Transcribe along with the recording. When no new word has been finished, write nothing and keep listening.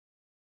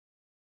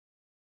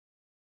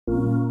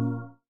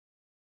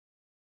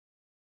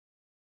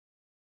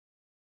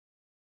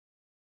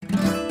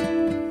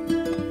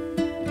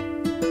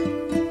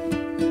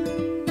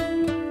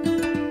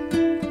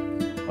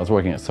was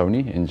working at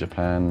Sony in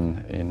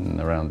Japan in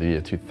around the year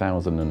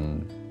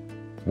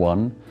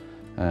 2001,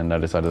 and I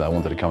decided that I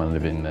wanted to come and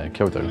live in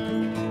Kyoto.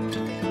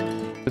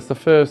 It's the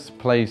first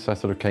place I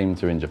sort of came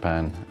to in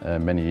Japan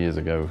many years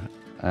ago,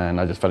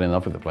 and I just fell in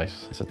love with the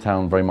place. It's a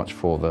town very much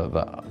for the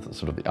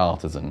sort of the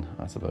artisan,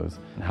 I suppose.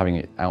 And having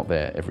it out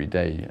there every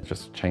day, it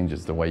just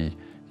changes the way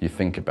you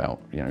think about,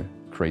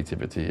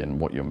 creativity and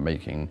what you're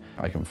making.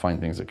 I can find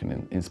things that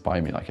can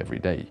inspire me like every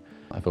day.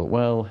 I thought,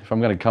 well, if I'm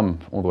going to come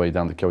all the way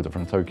down to Kyoto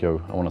from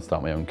Tokyo, I want to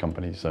start my own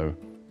company, so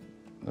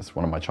that's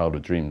one of my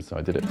childhood dreams, so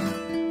I did it.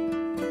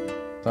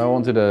 So I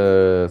wanted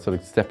to sort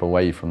of step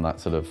away from that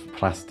sort of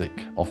plastic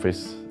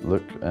office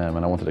look, and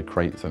I wanted to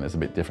create something that's a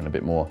bit different, a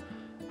bit more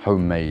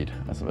homemade,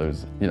 I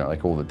suppose.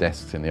 Like all the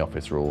desks in the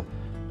office are all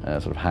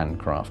sort of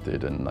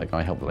handcrafted, and like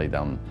I helped lay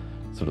down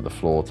sort of the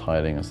floor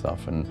tiling and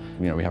stuff. And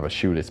we have a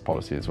shoeless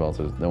policy as well,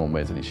 so no one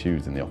wears any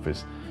shoes in the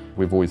office.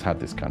 We've always had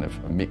this kind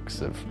of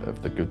mix of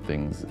the good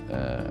things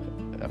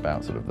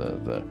about sort of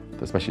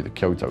especially the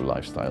Kyoto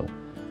lifestyle,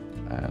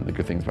 and the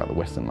good things about the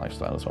Western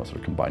lifestyle as well, sort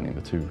of combining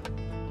the two.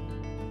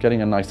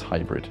 Getting a nice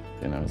hybrid,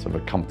 sort of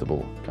a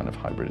comfortable kind of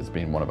hybrid has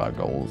been one of our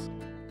goals.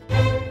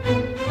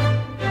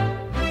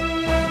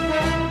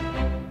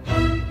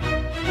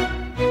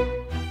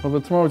 Well,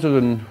 the Tomorrow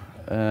Children,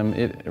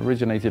 it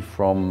originated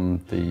from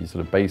the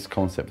sort of base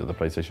concept of the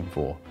PlayStation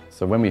 4.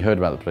 So when we heard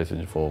about the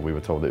PlayStation 4, we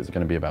were told that it was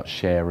going to be about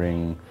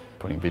sharing,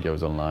 putting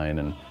videos online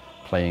and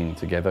playing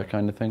together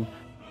kind of thing.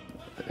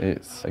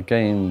 It's a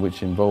game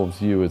which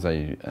involves you as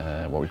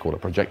what we call a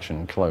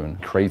projection clone,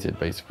 created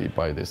basically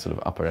by this sort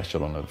of upper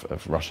echelon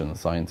of Russian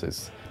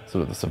scientists,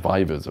 sort of the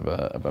survivors of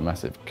a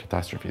massive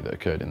catastrophe that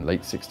occurred in the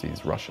late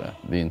 60s Russia.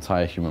 The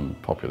entire human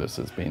populace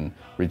has been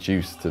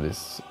reduced to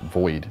this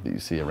void that you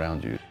see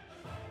around you.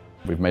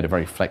 We've made a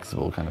very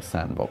flexible kind of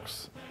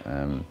sandbox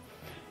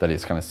that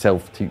is kind of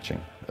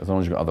self-teaching. As long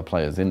as you've got other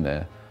players in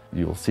there,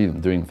 you will see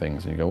them doing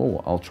things and you go,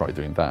 oh, I'll try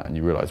doing that, and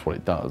you realise what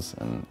it does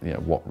and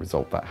what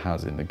result that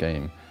has in the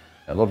game.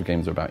 A lot of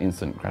games are about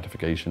instant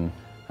gratification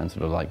and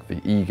sort of like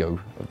the ego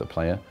of the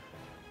player.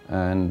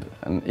 And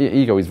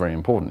ego is very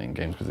important in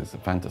games because it's a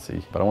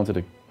fantasy, but I wanted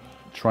to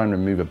try and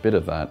remove a bit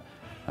of that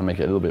and make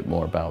it a little bit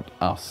more about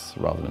us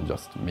rather than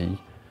just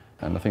me.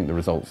 And I think the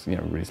results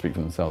really speak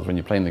for themselves. When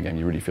you're playing the game,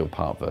 you really feel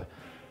part of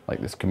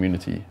this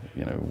community,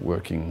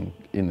 working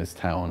in this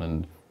town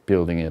and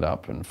building it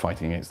up and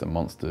fighting against the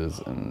monsters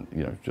and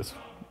just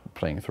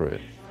playing through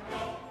it.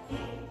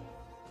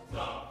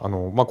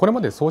 これ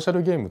までソーシャ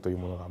ルゲームという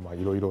ものが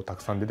いろいろた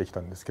くさん出てきた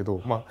んですけ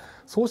ど、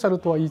ソーシャル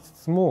とは言いつ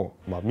つも、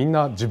みん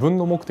な自分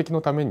の目的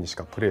のためにし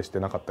かプレイして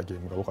なかったゲー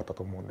ムが多かった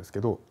と思うんですけ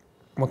ど、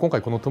今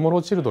回この「トゥモロ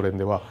ーチルドレン」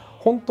では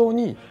本当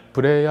に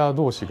プレイヤー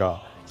同士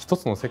が一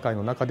つの世界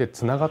の中で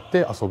つながっ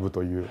て遊ぶ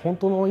という本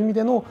当の意味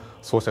での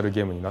ソーシャル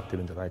ゲームになってい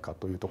るんじゃないか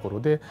というところ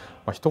で、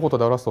一言で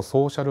表すと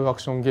ソーシャルア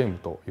クションゲーム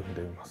と呼ん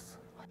でいます。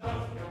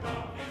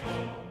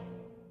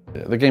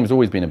The game's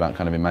always been about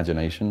kind of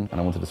imagination, and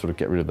I wanted to sort of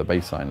get rid of the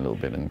baseline a little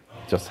bit and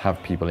just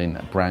have people in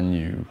a brand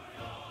new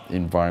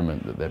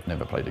environment that they've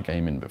never played a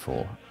game in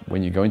before.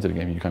 When you go into the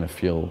game, you kind of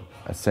feel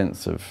a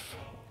sense of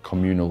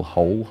communal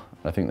whole.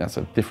 I think that's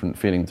a different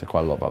feeling to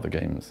quite a lot of other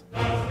games.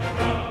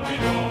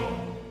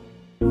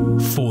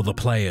 For the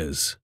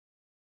players.